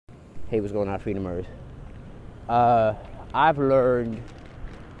Hey, what's going on, Freedomers? I've learned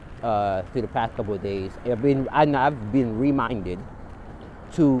through the past couple of days. I've been reminded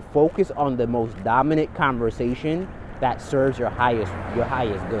to focus on the most dominant conversation that serves your highest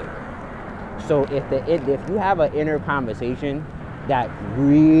good. So if you have an inner conversation that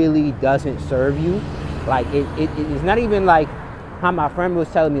really doesn't serve you, like it's not even like how my friend was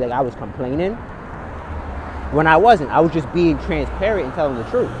telling me like I was complaining when I wasn't. I was just being transparent and telling the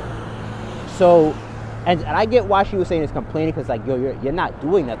truth. So, and I get why she was saying it's complaining, because like, yo, you're not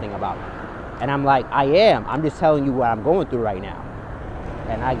doing nothing about it. And I'm like, I am. I'm just telling you what I'm going through right now.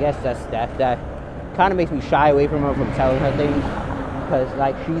 And I guess that kind of makes me shy away from her, from telling her things, because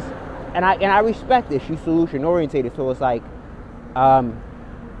like and I respect it. She's solution orientated, so it's like,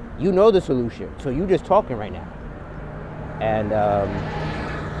 you know the solution, so you just talking right now.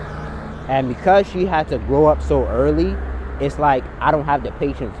 And because she had to grow up so early, it's like I don't have the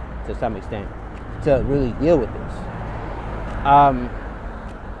patience to some extent to really deal with this.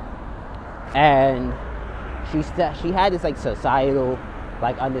 And she had this like societal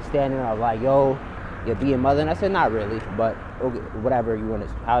like understanding of like, yo, you're being mother, and I said not really, but okay, whatever you want to,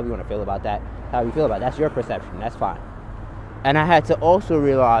 however you want to feel about that, however you feel about it, that's your perception, that's fine. And I had to also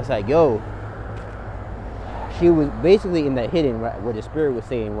realize like, yo, she was basically in the hidden, what the spirit was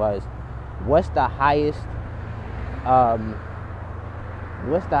saying was, what's the highest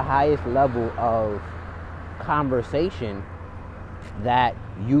level of conversation that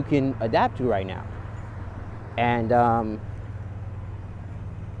you can adapt to right now. And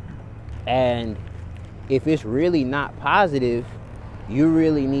if it's really not positive, you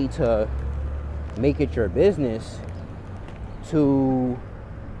really need to make it your business to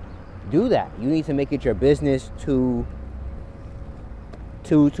do that. You need to make it your business to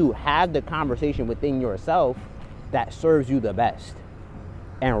have the conversation within yourself that serves you the best.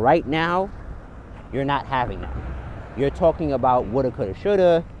 And right now, you're not having that. You're talking about woulda, coulda,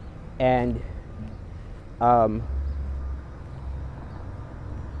 shoulda, and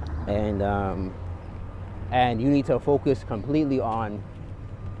you need to focus completely on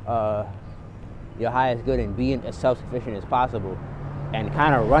your highest good and being as self-sufficient as possible, and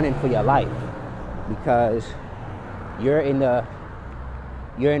kind of running for your life, because you're in a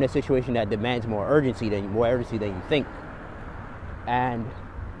situation that demands more urgency than you think, and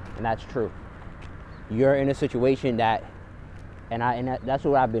that's true. You're in a situation that's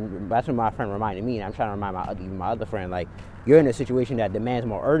what my friend reminded me, and I'm trying to remind my other friend, like, you're in a situation that demands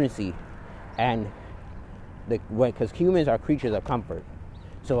more urgency, and because humans are creatures of comfort.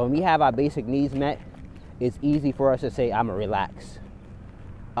 So when we have our basic needs met, it's easy for us to say, I'm gonna relax,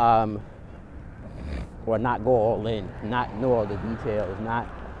 or not go all in, not know all the details, not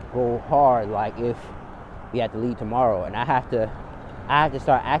go hard, like if we have to leave tomorrow, and I have to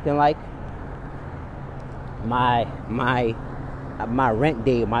start acting like my rent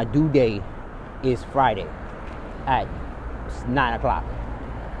day, my due day is Friday at 9 o'clock,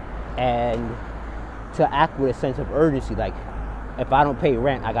 and to act with a sense of urgency, like if I don't pay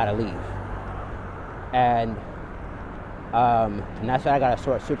rent, I gotta leave. And that's why I gotta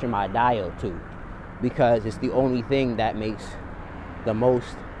start switching my dial too, because it's the only thing that makes the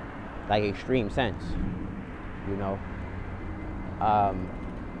most like extreme sense, you know.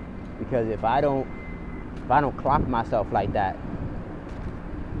 Because if I don't clock myself like that,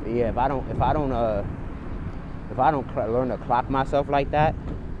 if I don't learn to clock myself like that,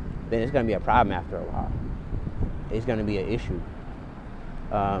 then it's gonna be a problem after a while. It's gonna be an issue.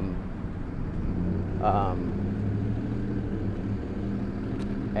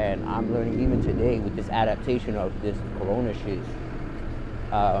 And I'm learning even today with this adaptation of this corona shit.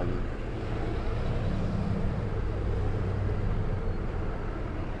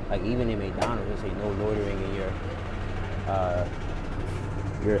 Like even in McDonald's, they say no loitering, and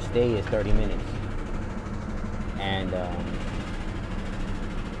your stay is 30 minutes. And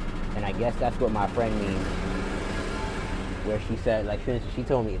I guess that's what my friend means, where she said, like, she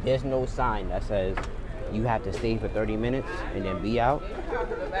told me, there's no sign that says you have to stay for 30 minutes and then be out,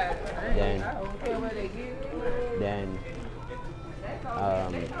 then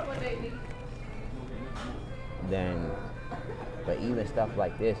but even stuff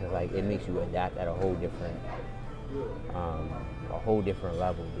like this is like, it makes you adapt at a whole different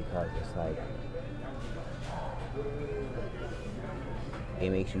level, because it's like, it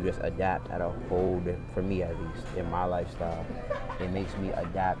makes you just adapt at a whole for me at least, in my lifestyle, it makes me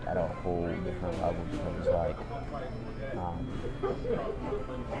adapt at a whole different level, because it's like,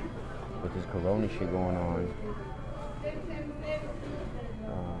 with this corona shit going on,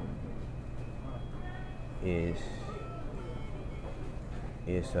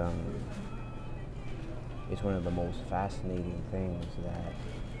 it's it's one of the most fascinating things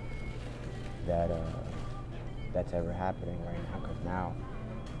that's ever happening right now.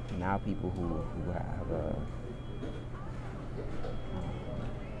 Because now people who have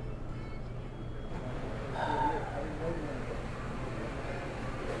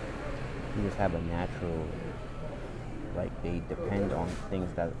who just have a natural, like, they depend on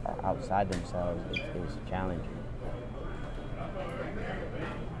things that are outside themselves. It's challenging.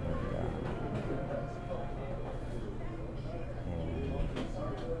 And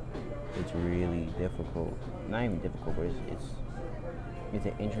it's really difficult. Not even difficult, but it's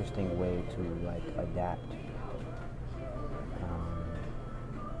an interesting way to, like, adapt.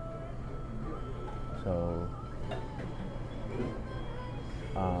 So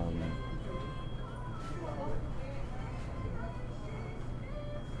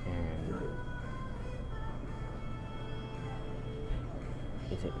and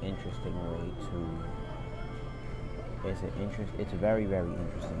it's an interesting way to. It's very, very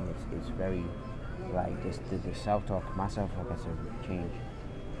interesting. It's very, like, this the self-talk. My self-talk has to change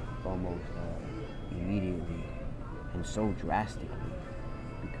almost immediately and so drastically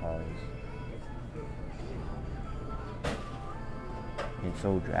because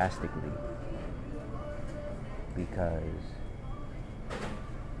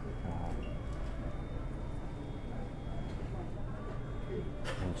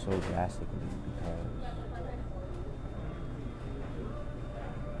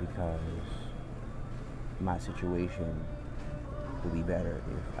my situation would be better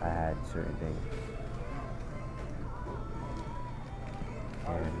if I had certain things.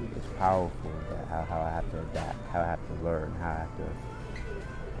 And it's powerful that how I have to adapt, how I have to learn, how I have to,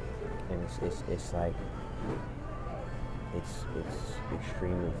 and it's like it's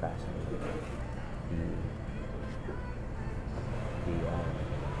extremely fascinating.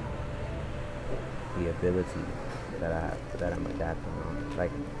 The ability that I'm adapting on.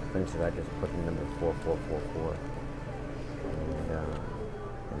 Like, for instance, I just put the number 4444,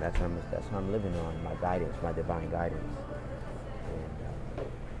 and that's what I'm living on. My guidance, my divine guidance,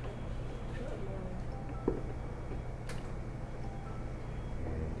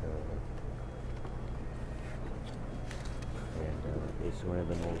 and it's one of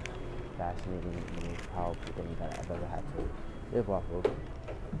the most fascinating, most powerful things that I've ever had to live off of.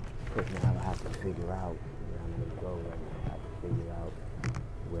 Because now I have to figure out where I'm gonna go. I have to figure out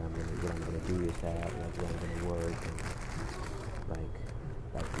what I'm gonna do this at, like where I'm gonna work, and like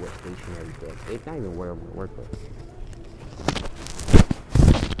what stationery book. It's not even where I'm gonna work with.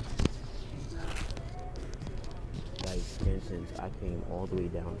 Like, for instance, I came all the way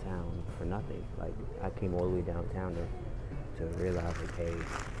downtown for nothing. Like, I came all the way downtown to realize, like, hey,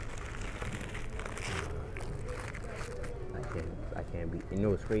 I can't be. You know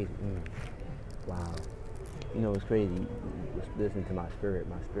what's crazy? Wow. You know what's crazy? Listen to my spirit.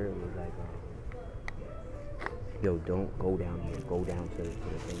 My spirit was like, yo, don't go down here. Go down to the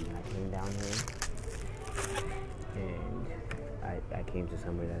thing. And I came down here, and I came to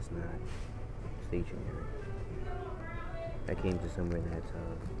somewhere that's not stationary. I came to somewhere that's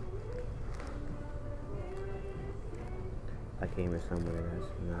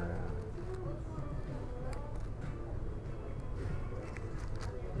not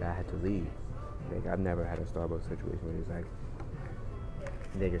that I had to leave. Like, I've never had a Starbucks situation where it's like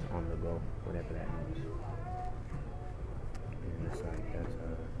they're just on the go, whatever that means. And it's like that's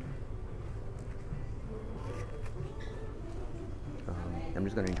I'm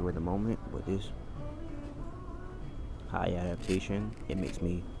just gonna enjoy the moment with this high adaptation. It makes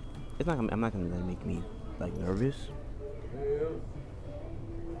me. It's not. I'm not gonna let it make me, like, nervous,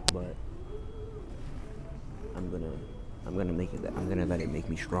 but I'm gonna make it. I'm gonna let it make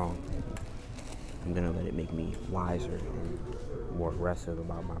me strong. I'm gonna let it make me wiser and more aggressive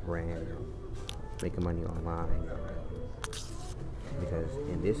about my brand, or making money online. Because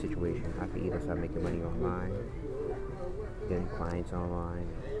in this situation, I could either start making money online, getting clients online,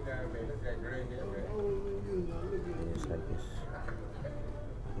 and it's like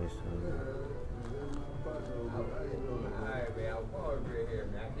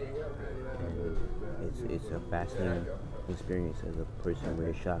it's a fascinating experience as a person where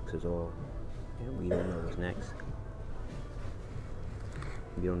it shocks us all, and we don't know what's next.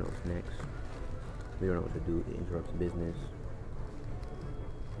 We don't know what's next. We don't know what to do. It interrupts business,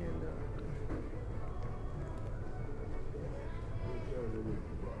 and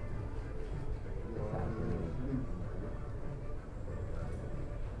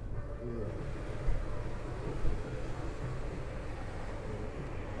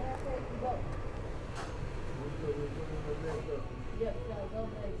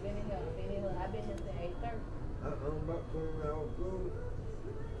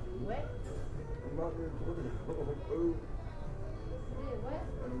Food. Yeah, what?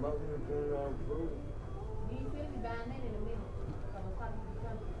 And most of them turn on food. You ain't finna be buying that in a minute. So I'm talking to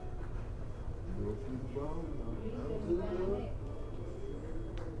something. You'll see the bone. You ain't finna be buying that.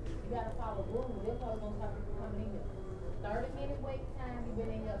 You gotta follow rules. They're probably gonna start people coming in here. 30-minute wait time, you been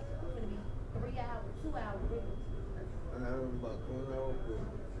in here. It's gonna be 3 hours, 2 hours, really. And I was about 20 hours food.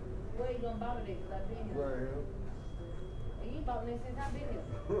 Where you gonna bother that? Cause I've been here. Right here. And you ain't bought that since I've been here.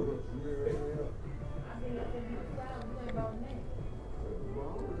 Yeah. I've been here since you 2 hours. You ain't bought that.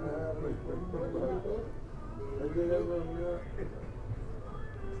 They did that one, yeah.